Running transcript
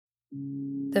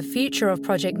The future of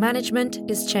project management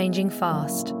is changing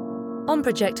fast. On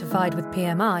Projectified with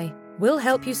PMI, we'll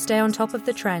help you stay on top of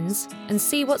the trends and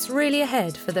see what's really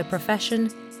ahead for the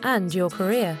profession and your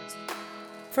career.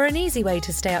 For an easy way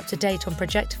to stay up to date on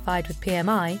Projectified with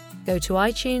PMI, go to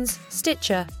iTunes,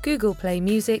 Stitcher, Google Play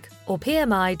Music, or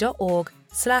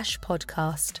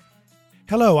pmi.org/podcast.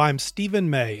 Hello, I'm Stephen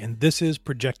May, and this is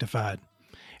Projectified.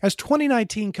 As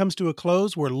 2019 comes to a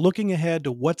close, we're looking ahead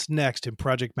to what's next in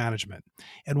project management.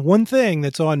 And one thing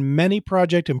that's on many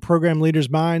project and program leaders'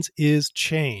 minds is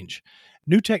change.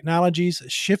 New technologies,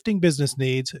 shifting business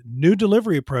needs, new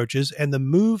delivery approaches, and the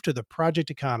move to the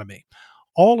project economy.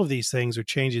 All of these things are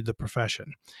changing the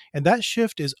profession, and that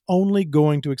shift is only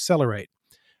going to accelerate.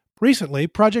 Recently,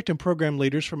 project and program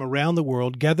leaders from around the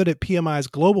world gathered at PMI's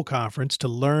global conference to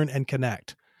learn and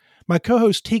connect. My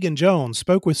co-host Tegan Jones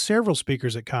spoke with several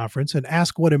speakers at conference and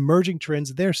asked what emerging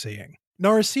trends they're seeing.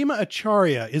 Narasimha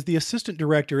Acharya is the assistant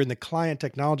director in the client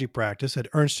technology practice at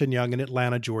Ernst & Young in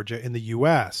Atlanta, Georgia, in the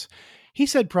U.S. He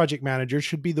said project managers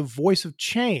should be the voice of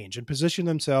change and position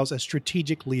themselves as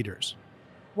strategic leaders.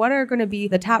 What are going to be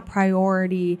the top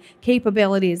priority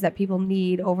capabilities that people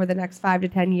need over the next 5 to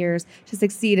 10 years to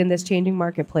succeed in this changing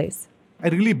marketplace? I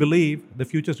really believe the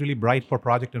future is really bright for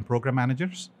project and program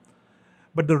managers.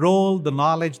 But the role, the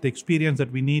knowledge, the experience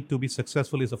that we need to be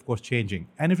successful is, of course, changing.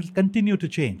 And it will continue to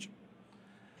change.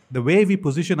 The way we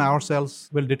position ourselves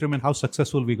will determine how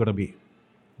successful we're going to be,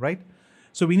 right?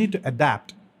 So we need to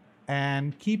adapt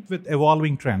and keep with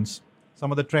evolving trends.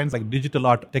 Some of the trends like digital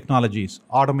art technologies,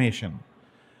 automation,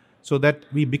 so that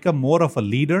we become more of a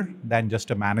leader than just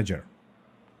a manager.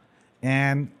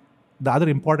 And the other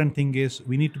important thing is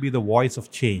we need to be the voice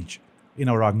of change in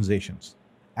our organizations,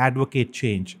 advocate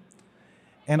change,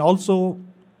 and also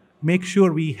make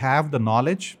sure we have the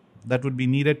knowledge that would be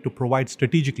needed to provide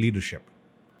strategic leadership.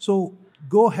 So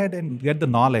go ahead and get the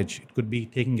knowledge. It could be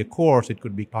taking a course, it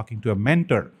could be talking to a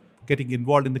mentor, getting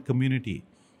involved in the community.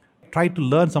 Try to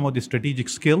learn some of the strategic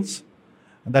skills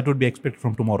that would be expected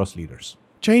from tomorrow's leaders.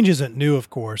 Change isn't new, of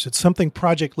course. It's something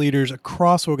project leaders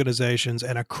across organizations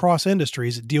and across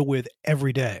industries deal with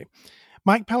every day.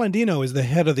 Mike Palladino is the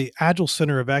head of the Agile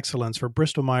Center of Excellence for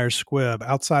Bristol-Myers Squibb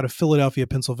outside of Philadelphia,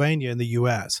 Pennsylvania in the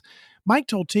U.S. Mike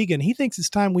told Tegan he thinks it's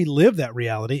time we live that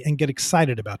reality and get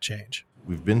excited about change.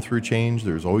 We've been through change.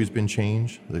 There's always been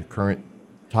change. The current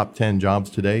top 10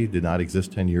 jobs today did not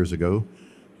exist 10 years ago.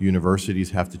 Universities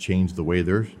have to change the way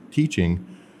they're teaching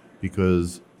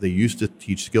because they used to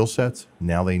teach skill sets.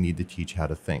 Now they need to teach how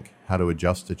to think, how to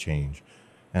adjust to change.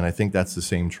 And I think that's the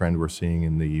same trend we're seeing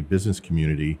in the business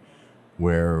community,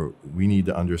 where we need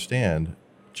to understand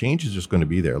change is just going to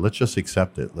be there. Let's just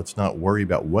accept it. Let's not worry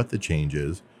about what the change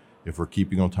is. If we're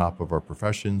keeping on top of our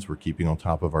professions, we're keeping on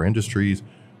top of our industries,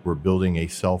 we're building a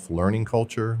self-learning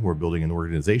culture, we're building an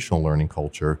organizational learning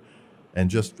culture,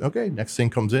 and just, okay, next thing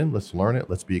comes in, let's learn it,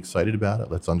 let's be excited about it,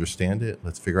 let's understand it,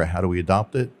 let's figure out how do we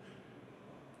adopt it.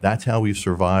 That's how we've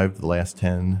survived the last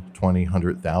 10, 20,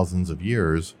 100, thousands of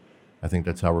years. I think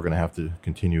that's how we're going to have to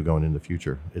continue going in the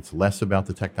future. It's less about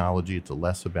the technology. It's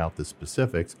less about the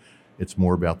specifics. It's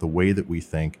more about the way that we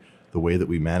think, the way that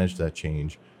we manage that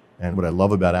change. And what I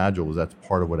love about Agile is that's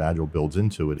part of what Agile builds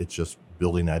into it. It's just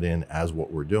building that in as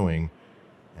what we're doing.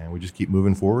 And we just keep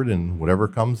moving forward, and whatever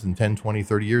comes in 10, 20,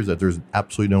 30 years that there's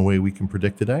absolutely no way we can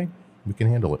predict today, we can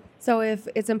handle it. So if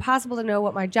it's impossible to know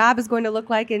what my job is going to look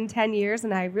like in 10 years,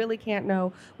 and I really can't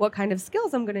know what kind of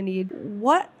skills I'm going to need,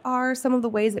 what are some of the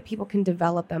ways that people can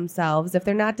develop themselves? If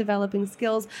they're not developing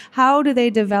skills, how do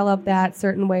they develop that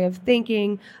certain way of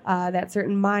thinking, that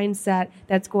certain mindset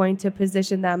that's going to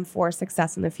position them for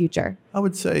success in the future? I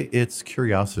would say it's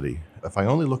curiosity. If I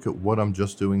only look at what I'm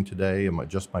just doing today and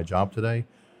just my job today,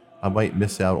 I might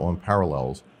miss out on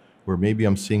parallels, where maybe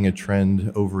I'm seeing a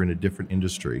trend over in a different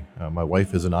industry. My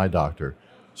wife is an eye doctor,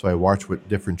 so I watch what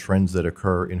different trends that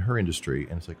occur in her industry,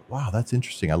 and it's like, wow, that's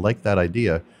interesting. I like that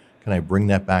idea. Can I bring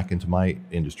that back into my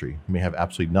industry? It may have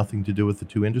absolutely nothing to do with the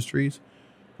two industries,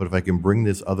 but if I can bring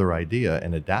this other idea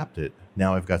and adapt it,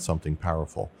 now I've got something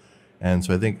powerful. And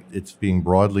so I think it's being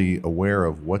broadly aware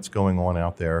of what's going on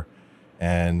out there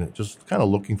and just kind of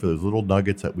looking for those little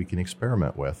nuggets that we can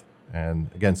experiment with. And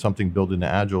again, something built into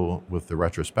Agile with the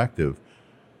retrospective.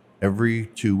 Every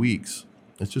 2 weeks,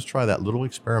 let's just try that little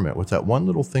experiment. What's that one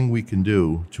little thing we can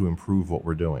do to improve what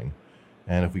we're doing?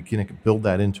 And if we can build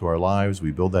that into our lives,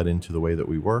 we build that into the way that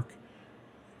we work,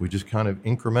 we just kind of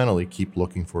incrementally keep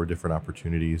looking for different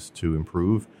opportunities to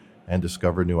improve and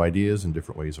discover new ideas and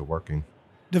different ways of working.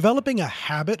 Developing a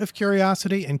habit of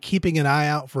curiosity and keeping an eye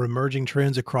out for emerging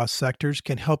trends across sectors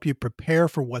can help you prepare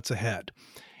for what's ahead.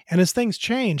 And as things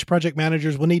change, project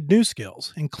managers will need new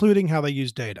skills, including how they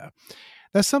use data.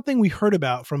 That's something we heard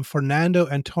about from Fernando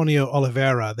Antonio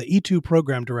Oliveira, the E2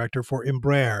 program director for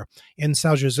Embraer in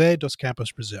São José dos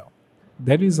Campos, Brazil.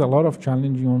 There is a lot of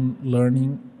challenge on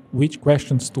learning which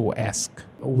questions to ask.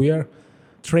 We are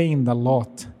trained a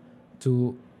lot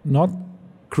to not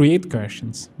create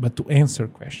questions, but to answer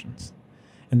questions.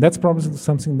 And that's probably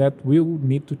something that we'll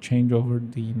need to change over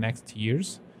the next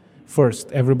years.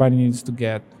 First, everybody needs to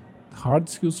get hard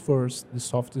skills first, the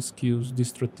soft skills, the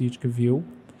strategic view.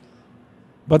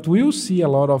 But we'll see a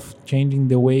lot of changing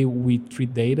the way we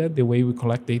treat data, the way we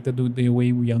collect data, the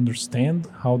way we understand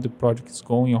how the project is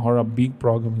going or how a big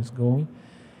program is going.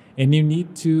 And you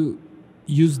need to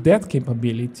use that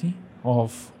capability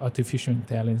of artificial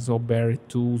intelligence or better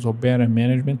tools or better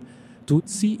management to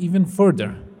see even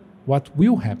further what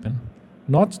will happen,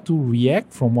 not to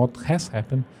react from what has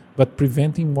happened, but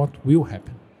preventing what will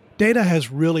happen. Data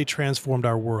has really transformed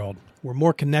our world. We're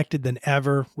more connected than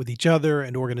ever with each other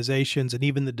and organizations and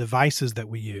even the devices that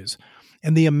we use.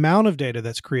 And the amount of data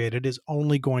that's created is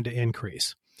only going to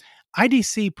increase.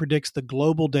 IDC predicts the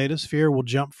global data sphere will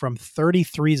jump from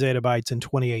 33 zettabytes in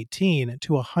 2018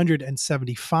 to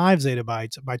 175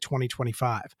 zettabytes by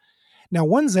 2025. Now,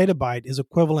 1 zettabyte is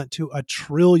equivalent to 1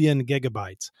 trillion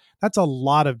gigabytes. That's a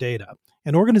lot of data,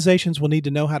 and organizations will need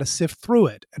to know how to sift through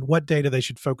it and what data they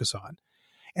should focus on.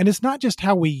 And it's not just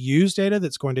how we use data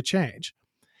that's going to change.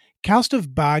 Kaustav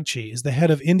Bagchi is the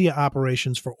head of India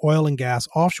operations for oil and gas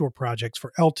offshore projects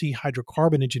for LT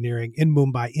Hydrocarbon Engineering in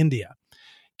Mumbai, India.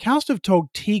 Kaustav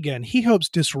told Tegan he hopes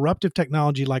disruptive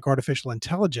technology like artificial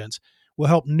intelligence will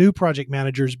help new project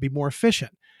managers be more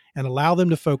efficient and allow them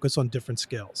to focus on different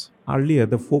skills. Earlier,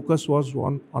 the focus was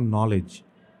on knowledge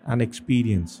and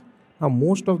experience. Now,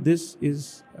 most of this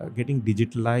is getting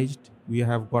digitalized. We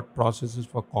have got processes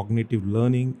for cognitive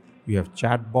learning. We have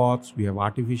chatbots. We have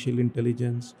artificial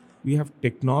intelligence. We have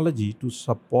technology to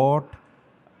support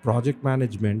project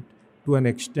management to an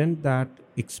extent that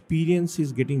experience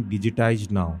is getting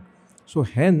digitized now. So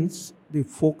hence, the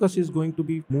focus is going to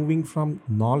be moving from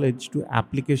knowledge to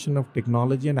application of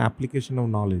technology and application of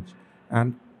knowledge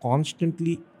and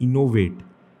constantly innovate.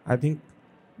 I think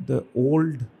the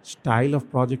old style of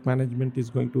project management is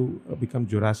going to become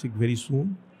Jurassic very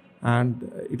soon,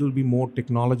 and it will be more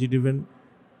technology driven,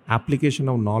 application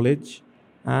of knowledge,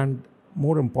 and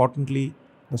more importantly,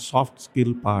 the soft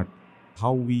skill part,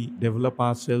 how we develop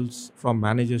ourselves from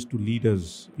managers to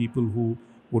leaders, people who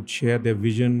would share their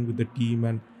vision with the team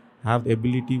and have the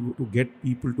ability to get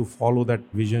people to follow that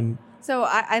vision. So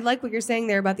I like what you're saying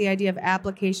there about the idea of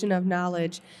application of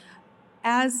knowledge.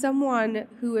 As someone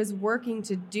who is working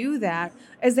to do that,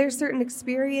 is there certain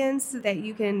experience that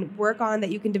you can work on,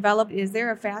 that you can develop? Is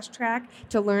there a fast track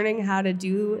to learning how to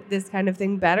do this kind of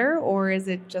thing better, or is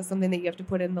it just something that you have to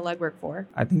put in the legwork for?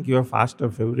 I think you have asked a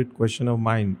favorite question of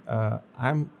mine.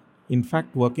 I'm in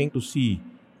fact working to see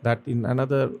that in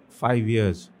another 5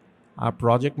 years, our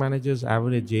project managers'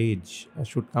 average age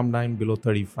should come down below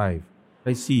 35.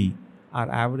 I see our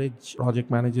average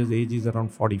project manager's age is around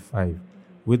 45.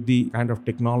 With the kind of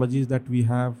technologies that we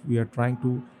have, we are trying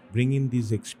to bring in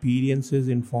these experiences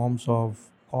in forms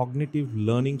of cognitive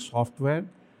learning software.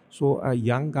 So a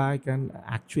young guy can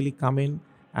actually come in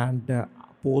and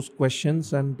pose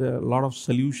questions, and a lot of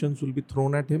solutions will be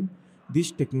thrown at him.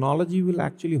 This technology will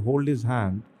actually hold his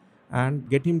hand and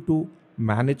get him to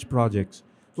manage projects.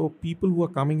 So people who are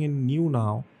coming in new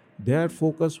now, their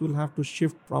focus will have to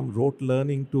shift from rote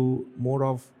learning to more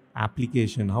of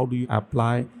application. How do you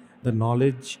apply the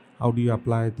knowledge? How do you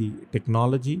apply the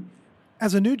technology?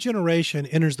 As a new generation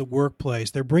enters the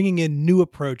workplace, they're bringing in new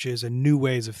approaches and new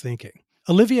ways of thinking.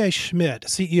 Olivier Schmidt,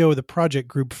 CEO of the project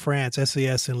group France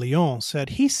SES in Lyon, said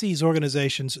he sees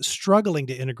organizations struggling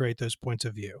to integrate those points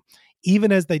of view,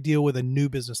 even as they deal with a new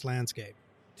business landscape.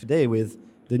 Today, with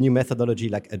the new methodology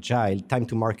like Agile, time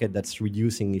to market that's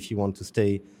reducing if you want to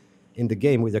stay in the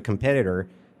game with a competitor,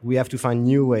 we have to find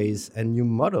new ways and new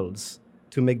models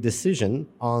to make decision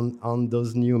on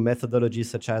those new methodologies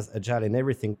such as Agile and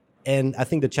everything. And I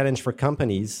think the challenge for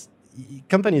companies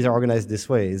are organized this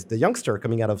way, is the youngster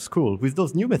coming out of school with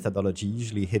those new methodology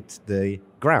usually hit the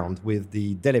ground with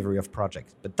the delivery of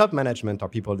projects. But top management are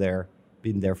people there,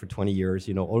 been there for 20 years,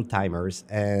 old-timers,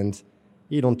 and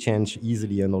you don't change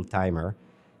easily an old-timer.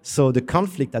 So the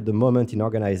conflict at the moment in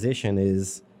organization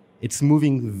is it's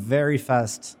moving very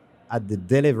fast at the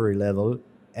delivery level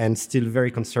and still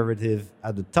very conservative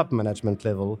at the top management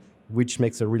level, which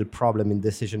makes a real problem in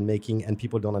decision making, and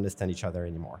people don't understand each other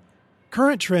anymore.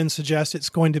 Current trends suggest it's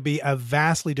going to be a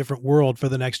vastly different world for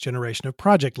the next generation of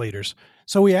project leaders.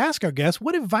 So we ask our guests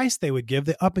what advice they would give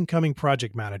the up-and-coming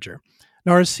project manager.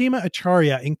 Narasimha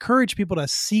Acharya encouraged people to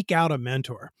seek out a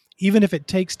mentor, even if it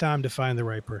takes time to find the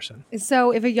right person. So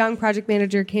if a young project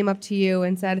manager came up to you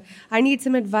and said, I need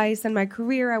some advice on my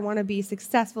career, I want to be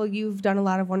successful, you've done a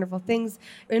lot of wonderful things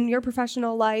in your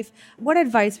professional life, what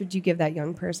advice would you give that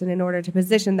young person in order to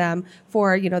position them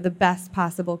for, the best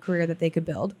possible career that they could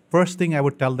build? First thing I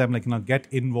would tell them, get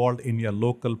involved in your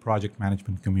local project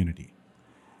management community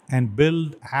and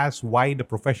build as wide a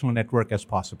professional network as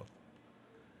possible.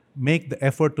 Make the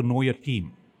effort to know your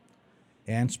team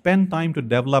and spend time to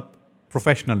develop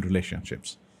professional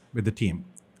relationships with the team.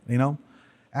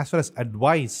 As far as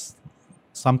advice,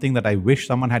 something that I wish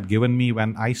someone had given me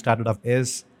when I started off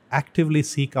is actively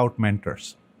seek out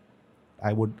mentors.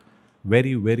 I would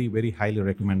very, very, very highly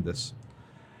recommend this.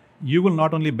 You will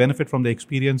not only benefit from the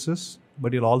experiences,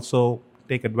 but you'll also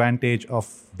take advantage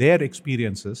of their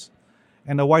experiences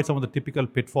and avoid some of the typical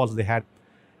pitfalls they had.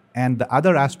 And the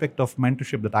other aspect of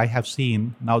mentorship that I have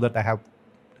seen now that I have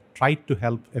tried to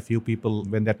help a few people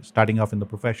when they're starting off in the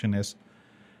profession is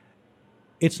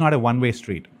it's not a one-way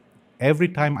street. Every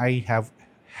time I have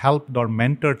helped or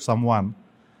mentored someone,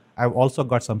 I've also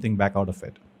got something back out of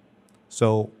it.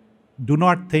 So do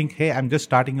not think, hey, I'm just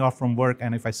starting off from work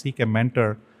and if I seek a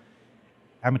mentor,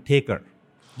 I'm a taker.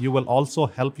 You will also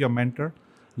help your mentor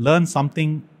learn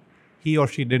something he or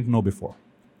she didn't know before.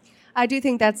 I do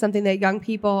think that's something that young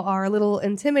people are a little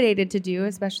intimidated to do,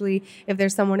 especially if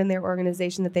there's someone in their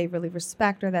organization that they really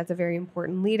respect or that's a very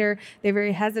important leader. They're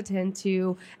very hesitant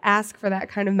to ask for that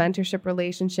kind of mentorship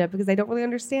relationship because they don't really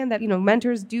understand that,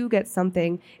 mentors do get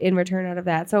something in return out of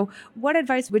that. So what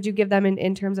advice would you give them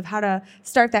in terms of how to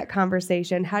start that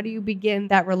conversation? How do you begin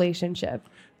that relationship?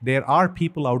 There are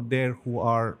people out there who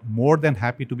are more than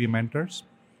happy to be mentors.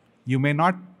 You may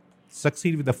not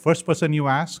succeed with the first person you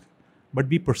ask, but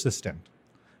be persistent.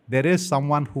 There is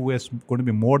someone who is going to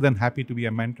be more than happy to be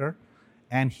a mentor,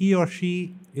 and he or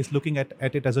she is looking at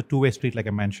it as a two-way street, like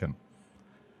I mentioned.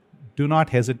 Do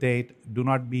not hesitate. Do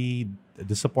not be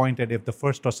disappointed if the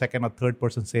first or second or third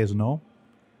person says no.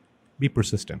 Be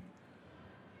persistent.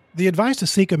 The advice to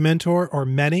seek a mentor or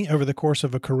many over the course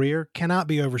of a career cannot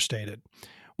be overstated.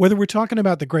 Whether we're talking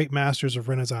about the great masters of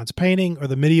Renaissance painting or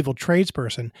the medieval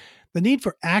tradesperson, the need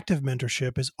for active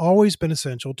mentorship has always been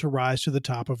essential to rise to the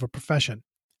top of a profession.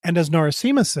 And as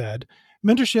Narasimha said,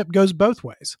 mentorship goes both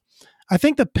ways. I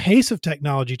think the pace of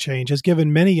technology change has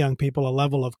given many young people a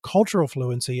level of cultural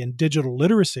fluency and digital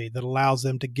literacy that allows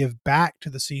them to give back to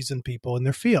the seasoned people in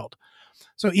their field.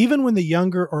 So even when the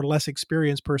younger or less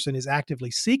experienced person is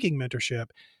actively seeking mentorship,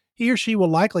 he or she will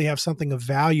likely have something of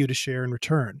value to share in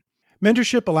return.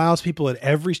 Mentorship allows people at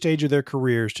every stage of their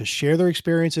careers to share their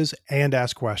experiences and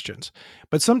ask questions.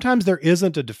 But sometimes there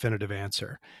isn't a definitive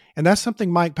answer. And that's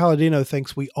something Mike Palladino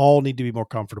thinks we all need to be more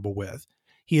comfortable with.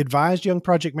 He advised young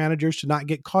project managers to not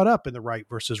get caught up in the right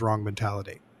versus wrong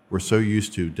mentality. We're so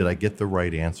used to, did I get the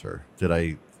right answer? Did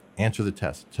I answer the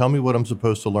test? Tell me what I'm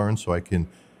supposed to learn so I can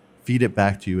feed it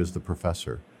back to you as the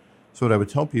professor. So what I would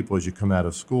tell people as you come out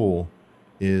of school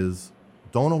is,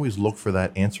 don't always look for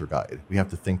that answer guide. We have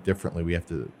to think differently. We have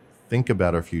to think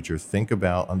about our future, think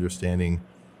about understanding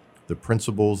the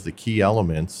principles, the key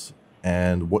elements,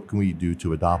 and what can we do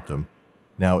to adopt them.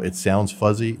 Now, it sounds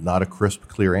fuzzy, not a crisp,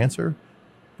 clear answer,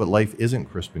 but life isn't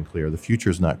crisp and clear. The future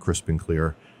is not crisp and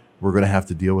clear. We're going to have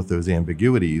to deal with those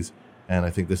ambiguities. And I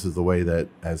think this is the way that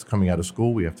as coming out of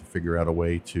school, we have to figure out a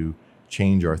way to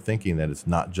change our thinking, that it's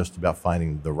not just about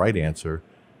finding the right answer,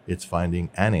 it's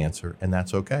finding an answer, and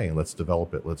that's okay. And let's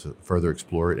develop it. Let's further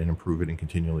explore it and improve it and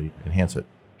continually enhance it.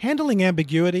 Handling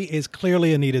ambiguity is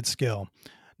clearly a needed skill.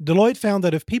 Deloitte found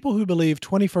that if people who believe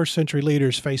 21st century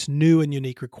leaders face new and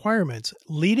unique requirements,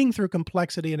 leading through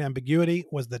complexity and ambiguity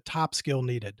was the top skill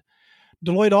needed.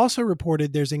 Deloitte also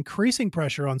reported there's increasing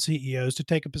pressure on CEOs to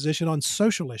take a position on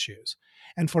social issues,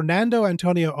 and Fernando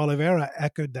Antonio Oliveira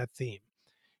echoed that theme.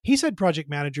 He said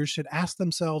project managers should ask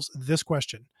themselves this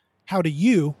question: how do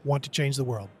you want to change the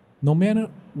world? No matter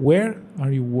where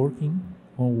are you working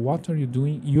or what are you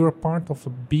doing, you're a part of a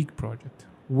big project.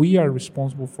 We are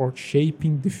responsible for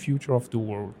shaping the future of the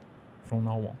world from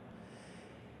now on.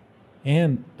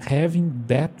 And having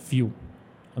that view,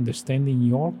 understanding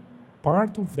your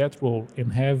part of that role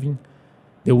and having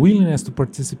the willingness to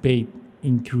participate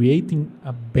in creating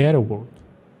a better world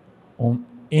on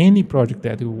any project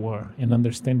that you are, and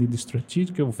understanding the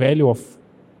strategic value of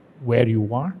where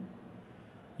you are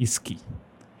is key.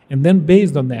 And then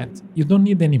based on that, you don't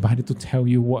need anybody to tell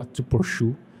you what to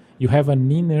pursue. You have an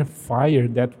inner fire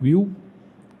that will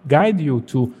guide you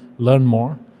to learn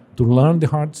more, to learn the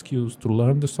hard skills, to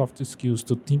learn the soft skills,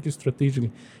 to think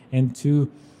strategically, and to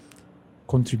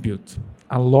contribute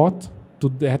a lot to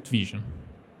that vision.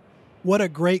 What a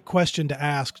great question to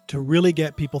ask to really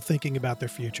get people thinking about their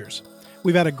futures.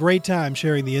 We've had a great time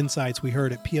sharing the insights we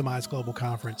heard at PMI's Global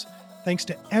Conference. Thanks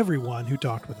to everyone who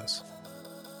talked with us.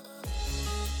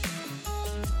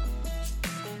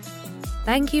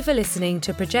 Thank you for listening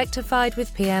to Projectified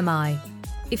with PMI.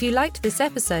 If you liked this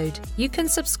episode, you can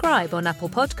subscribe on Apple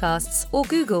Podcasts or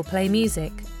Google Play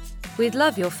Music. We'd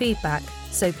love your feedback,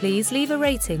 so please leave a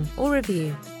rating or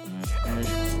review.